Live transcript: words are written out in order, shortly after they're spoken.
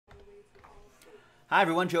Hi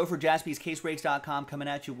everyone, Joe for JaspysCaseBreaks.com coming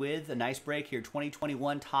at you with a nice break here.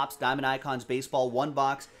 2021 Topps Diamond Icons Baseball 1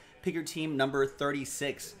 box. Pick your team number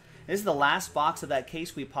 36. This is the last box of that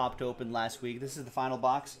case we popped open last week. This is the final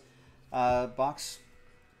box. Box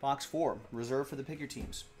 4, reserved for the pick your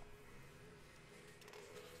teams.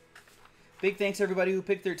 Big thanks to everybody who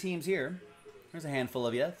picked their teams here. There's a handful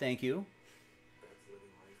of you. Thank you.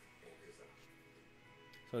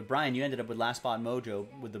 So Brian, you ended up with Last Spot Mojo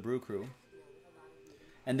with the Brew Crew.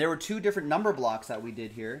 And there were 2 different number blocks that we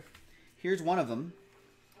did here. Here's one of them.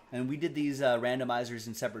 And we did these randomizers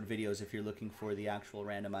in separate videos if you're looking for the actual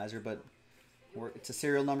randomizer. But it's a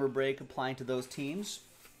serial number break applying to those teams.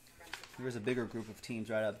 There's a bigger group of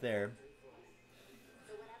teams right up there.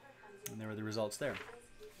 And there were the results there.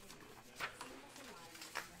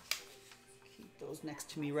 Keep those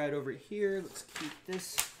next to me right over here. Let's keep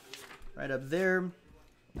this right up there.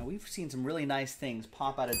 Now we've seen some really nice things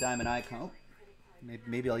pop out of Diamond Icon.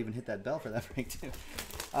 Maybe I'll even hit that bell for that break too.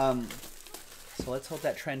 So let's hope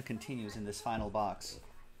that trend continues in this final box.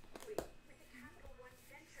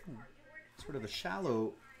 Sort of a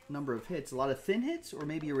shallow number of hits. A lot of thin hits or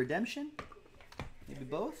maybe a redemption. Maybe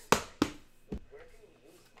both.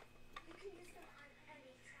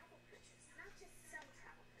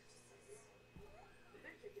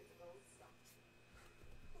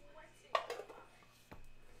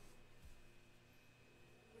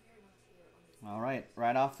 All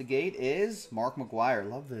right off the gate is Mark McGwire.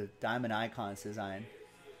 Love the Diamond Icons design.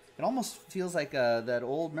 It almost feels like that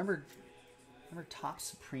old, remember Topps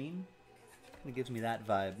Supreme? Kind of gives me that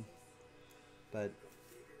vibe, but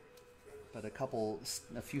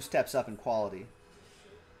a few steps up in quality.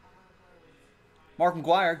 Mark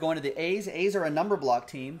McGwire going to the A's. A's are a number block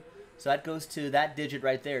team, so that goes to that digit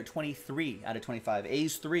right there, 23 out of 25.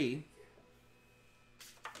 A's 3.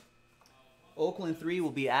 Oakland 3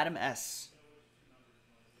 will be Adam S.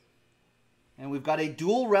 And we've got a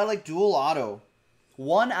dual relic, dual auto.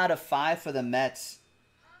 1 out of 5 for the Mets.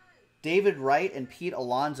 David Wright and Pete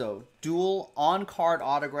Alonso. Dual on-card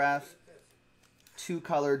autograph.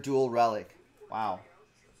 2-color dual relic. Wow.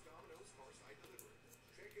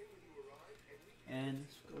 And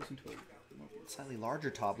this goes into a slightly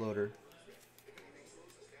larger top loader.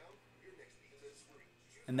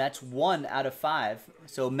 And that's 1 out of 5.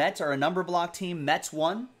 So Mets are a number block team. Mets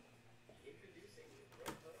 1.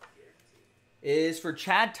 Is for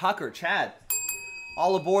Chad Tucker. Chad,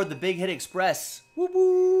 all aboard the Big Hit Express. Whoop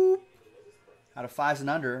whoop. Out of 5s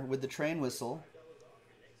and under with the train whistle.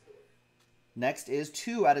 Next is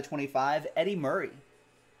 2 out of 25, Eddie Murray.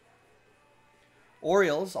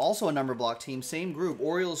 Orioles, also a number block team, same group.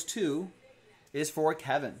 Orioles 2 is for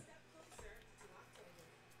Kevin.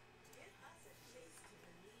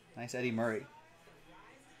 Nice Eddie Murray.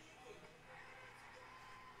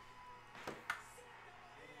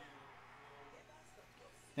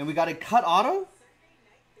 And we got a cut auto.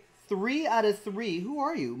 3 out of 3. Who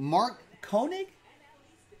are you? Mark Koenig?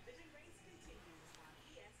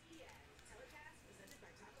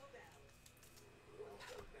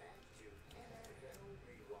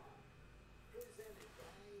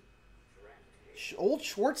 Old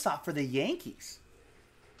shortstop for the Yankees.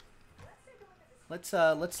 Let's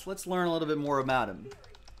learn a little bit more about him.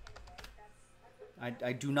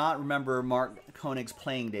 I do not remember Mark Koenig's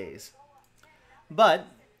playing days. But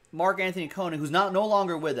Mark Anthony Koenig, who's no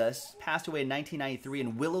longer with us, passed away in 1993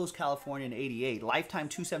 in Willows, California in '88. Lifetime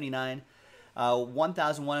 279,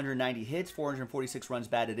 1,190 hits, 446 runs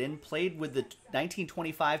batted in. Played with the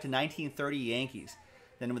 1925 to 1930 Yankees.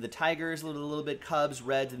 Then with the Tigers, a little bit Cubs,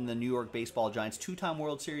 Reds, and the New York Baseball Giants. 2-time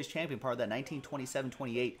World Series champion, part of that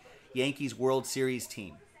 1927-28 Yankees World Series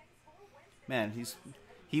team. Man,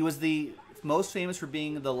 he was the most famous for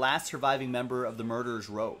being the last surviving member of the Murderers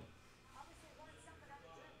Row.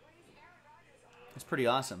 It's pretty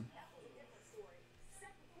awesome.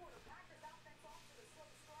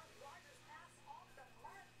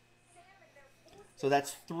 So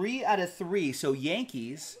that's 3 out of 3. So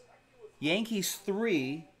Yankees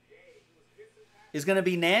 3 is going to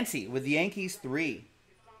be Nancy with the Yankees 3.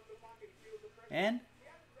 And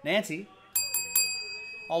Nancy,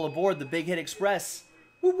 all aboard the Big Hit Express.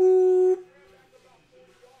 Whoop whoop.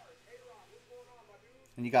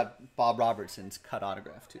 And you got Bob Robertson's cut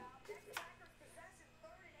autograph too.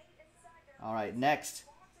 All right, next,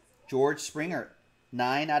 George Springer,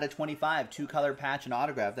 9 out of 25, 2-color patch and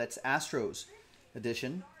autograph. That's Astros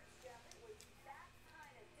edition.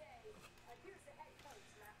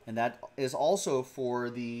 And that is also for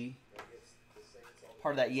the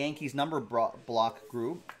part of that Yankees number block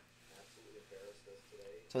group.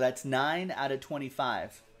 So that's 9 out of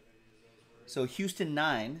 25. So Houston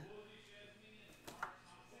 9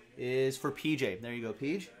 is for PJ. There you go,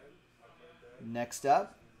 PJ. Next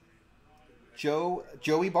up,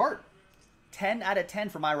 Joey Bart. 10 out of 10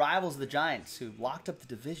 for my rivals, the Giants, who locked up the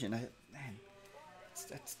division. Man,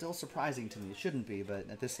 that's still surprising to me. It shouldn't be, but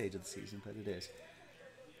at this stage of the season, but it is.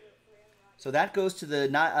 So that goes to the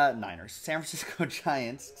Niners. San Francisco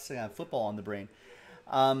Giants. So football on the brain.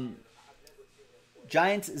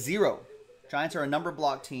 Giants 0. Giants are a number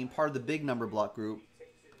block team, part of the big number block group.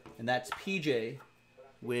 And that's PJ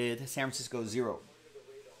with San Francisco 0.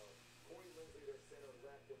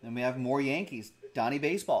 Then we have more Yankees. Donnie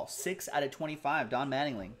Baseball, 6 out of 25. Don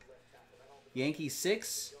Mattingly. Yankees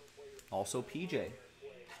 6, also PJ.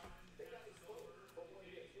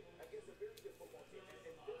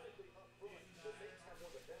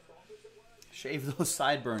 Shave those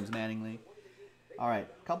sideburns, Mattingly. All right,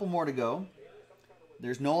 a couple more to go.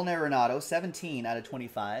 There's Nolan Arenado, 17 out of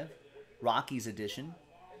 25. Rockies edition.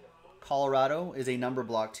 Colorado is a number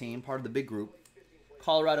block team, part of the big group.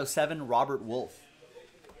 Colorado 7, Robert Wolf.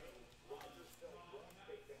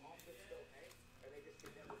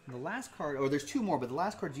 The last card, or there's two more, but the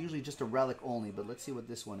last card's usually just a relic only. But let's see what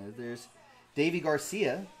this one is. There's Davy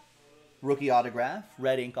Garcia, rookie autograph,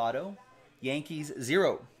 red ink auto. Yankees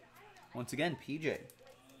 0. Once again, PJ.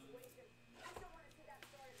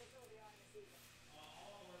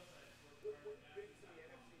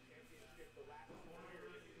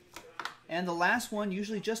 And the last one,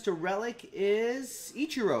 usually just a relic, is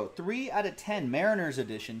Ichiro, 3 out of 10, Mariners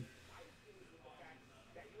edition.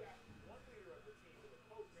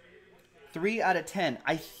 3 out of 10.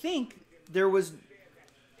 I think the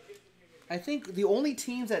only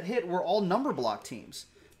teams that hit were all number block teams.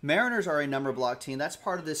 Mariners are a number block team. That's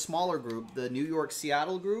part of this smaller group, the New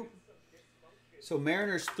York-Seattle group. So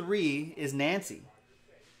Mariners 3 is Nancy.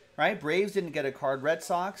 Right? Braves didn't get a card. Red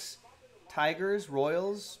Sox, Tigers,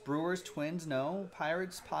 Royals, Brewers, Twins, no.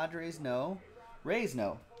 Pirates, Padres, no. Rays,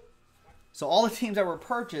 no. So all the teams that were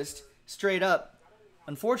purchased straight up,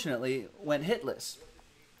 unfortunately, went hitless.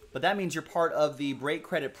 But that means you're part of the break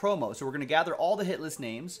credit promo. So we're going to gather all the hitless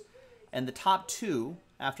names, and the top 2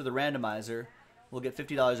 after the randomizer will get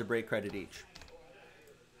 $50 of break credit each.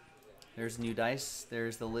 There's new dice.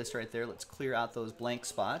 There's the list right there. Let's clear out those blank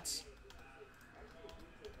spots.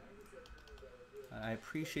 I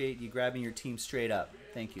appreciate you grabbing your team straight up.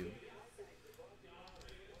 Thank you.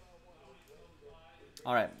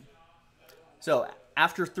 All right. So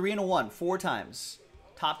after 3 and a 1, 4 times,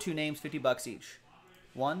 top 2 names, $50 each.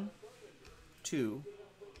 1, 2,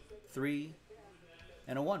 3,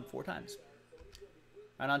 and a 1, 4 times.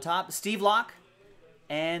 Right on top, Steve Locke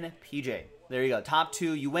and PJ. There you go. Top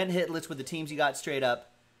 2. You went hitless with the teams you got straight up.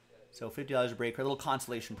 So $50 a break, a little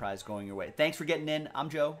consolation prize going your way. Thanks for getting in. I'm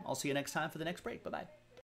Joe. I'll see you next time for the next break. Bye-bye.